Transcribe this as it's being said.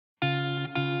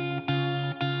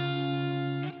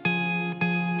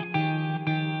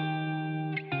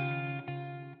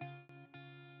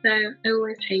So I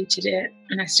always hated it,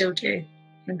 and I still do,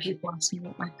 when people ask me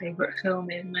what my favourite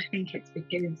film is, and I think it's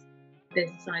because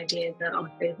there's this idea that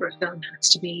our favourite film has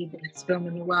to be the best film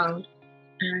in the world.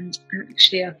 And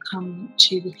actually, I've come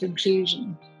to the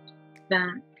conclusion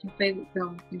that your favourite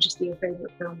film can just be your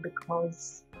favourite film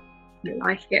because you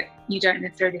like it. You don't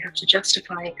necessarily have to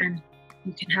justify it, and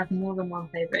you can have more than one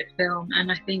favourite film.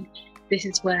 And I think this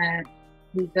is where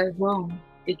we go wrong,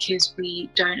 because we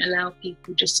don't allow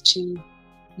people just to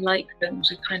like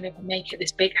films. We kind of make it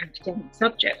this big academic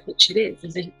subject, which it is.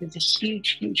 There's a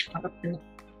huge part of the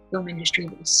film industry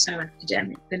that is so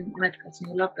academic, and I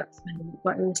personally love that kind of,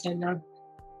 but I also love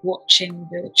watching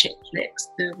the chick flicks,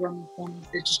 the rom-coms,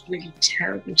 the just really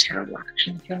terrible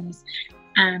action films.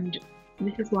 And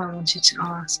this is why I wanted to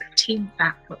ask Team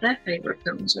Fat what their favourite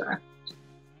films were.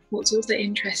 What's also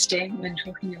interesting when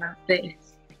talking about this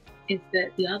is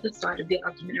that the other side of the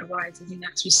argument arises, and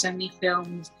that's with so many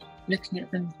films, looking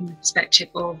at them from the perspective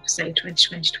of, say,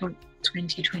 2020,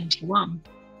 2021.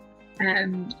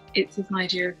 It's this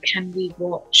idea of, can we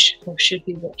watch, or should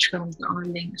we watch, films that are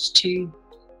linked to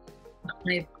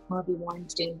the Harvey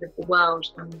Weinsteins of the world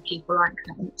and people like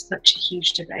that? And it's such a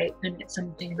huge debate, and it's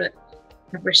something that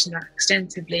I've written about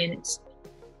extensively, and it's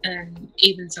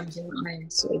even something that I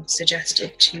sort of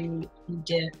suggested to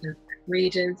media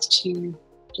readers to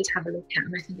just have a look at.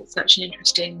 And I think it's such an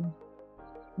interesting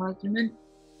argument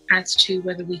as to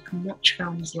whether we can watch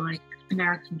films like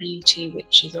American Beauty,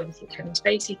 which is obviously a Kevin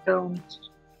Spacey film.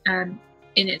 In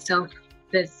itself,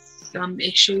 there's some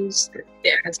issues that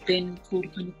it has been called a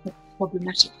kind of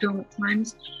problematic film at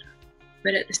times,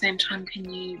 but at the same time, can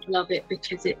you love it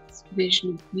because it's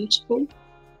visually beautiful?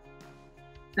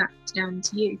 That's down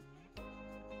to you.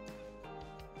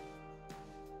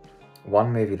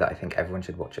 One movie that I think everyone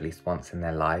should watch at least once in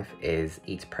their life is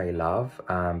Eat, Pray, Love,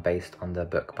 based on the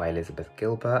book by Elizabeth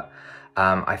Gilbert.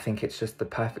 I think it's just the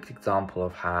perfect example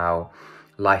of how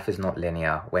life is not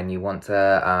linear. When you want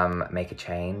to make a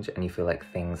change and you feel like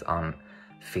things aren't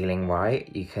feeling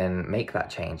right, you can make that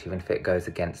change, even if it goes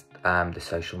against the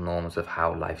social norms of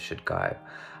how life should go.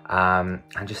 And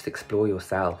just explore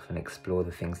yourself and explore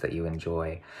the things that you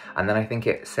enjoy. And then I think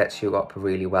it sets you up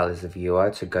really well as a viewer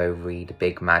to go read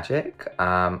Big Magic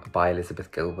by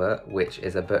Elizabeth Gilbert, which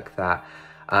is a book that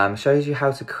shows you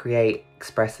how to create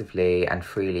expressively and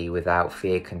freely without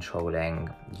fear controlling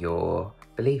your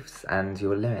beliefs and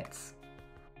your limits.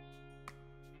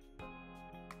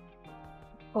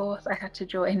 Of course, I had to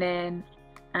join in,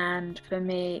 and for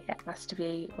me it has to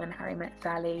be When Harry Met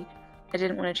Sally. I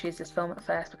didn't want to choose this film at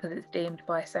first because it's deemed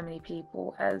by so many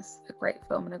people as a great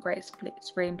film and a great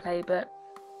screenplay, but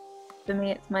for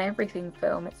me it's my everything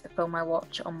film. It's the film I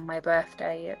watch on my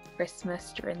birthday, at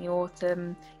Christmas, during the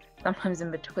autumn, sometimes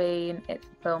in between. It's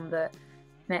a film that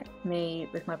connects me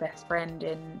with my best friend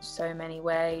in so many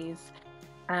ways.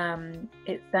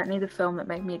 It's certainly the film that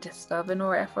made me discover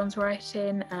Nora Ephron's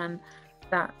writing, and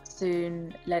that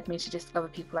soon led me to discover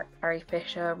people like Carrie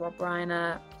Fisher, Rob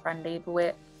Reiner, Fran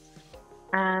Lebowitz.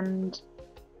 And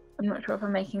I'm not sure if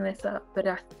I'm making this up, but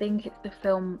I think it's the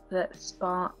film that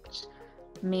sparked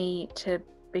me to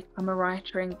become a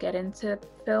writer and get into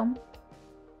film,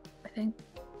 I think.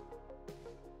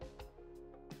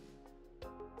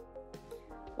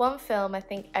 One film I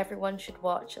think everyone should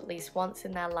watch at least once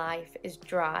in their life is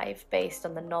Drive, based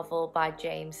on the novel by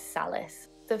James Sallis.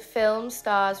 The film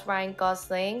stars Ryan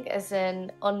Gosling as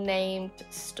an unnamed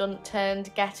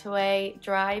stunt-turned getaway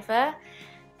driver,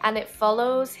 and it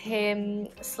follows him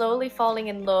slowly falling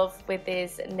in love with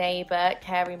his neighbour,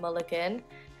 Carey Mulligan.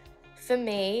 For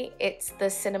me, it's the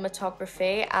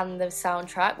cinematography and the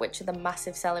soundtrack which are the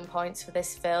massive selling points for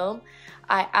this film.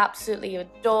 I absolutely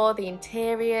adore the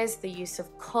interiors, the use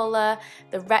of colour,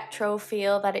 the retro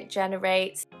feel that it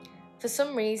generates. For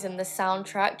some reason, the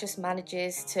soundtrack just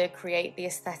manages to create the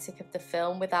aesthetic of the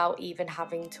film without even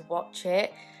having to watch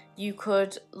it. You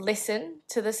could listen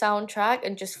to the soundtrack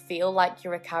and just feel like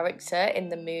you're a character in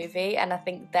the movie, and I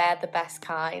think they're the best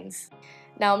kinds.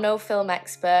 Now, I'm no film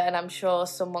expert, and I'm sure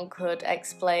someone could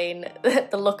explain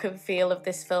the look and feel of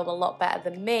this film a lot better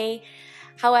than me.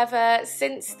 However,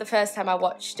 since the first time I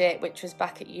watched it, which was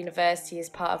back at university as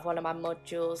part of one of my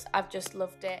modules, I've just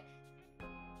loved it.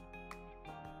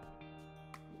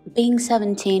 Being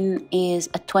 17 is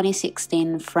a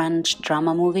 2016 French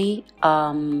drama movie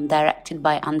directed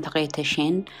by André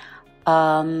Téchiné.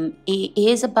 It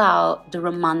is about the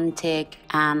romantic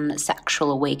and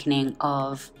sexual awakening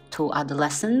of two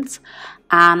adolescents,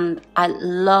 and I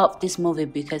love this movie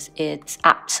because it's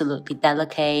absolutely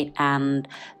delicate and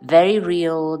very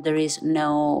real. There is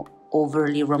no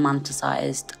overly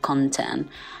romanticized content,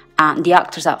 And the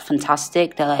actors are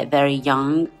fantastic. They're like very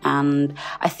young, and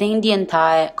I think the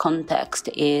entire context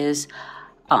is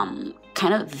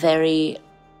kind of very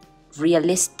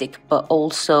realistic, but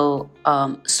also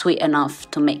sweet enough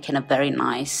to make it a very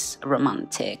nice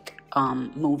romantic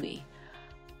movie.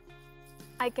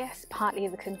 I guess partly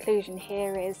the conclusion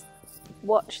here is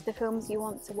watch the films you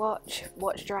want to watch.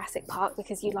 Watch Jurassic Park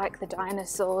because you like the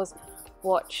dinosaurs.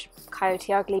 Watch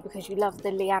Coyote Ugly because you love the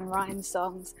Leanne Rimes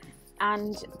songs.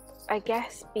 And I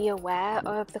guess be aware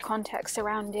of the context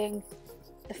surrounding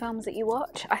the films that you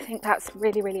watch. I think that's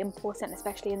really, really important,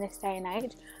 especially in this day and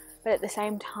age. But at the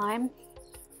same time,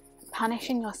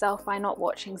 punishing yourself by not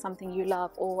watching something you love,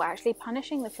 or actually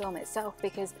punishing the film itself,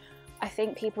 because I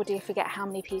think people do forget how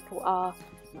many people are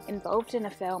involved in a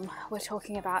film. We're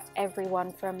talking about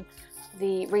everyone from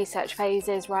the research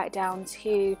phases right down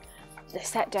to the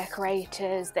set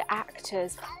decorators, the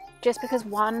actors. Just because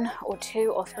 1 or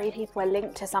 2 or 3 people are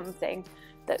linked to something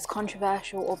that's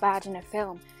controversial or bad in a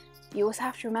film, you also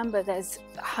have to remember there's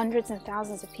hundreds and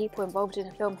thousands of people involved in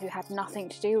a film who had nothing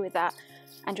to do with that,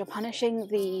 and you're punishing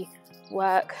the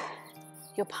work,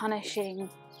 you're punishing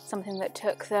something that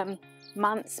took them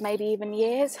months, maybe even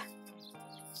years.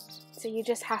 So you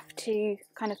just have to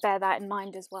kind of bear that in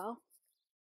mind as well.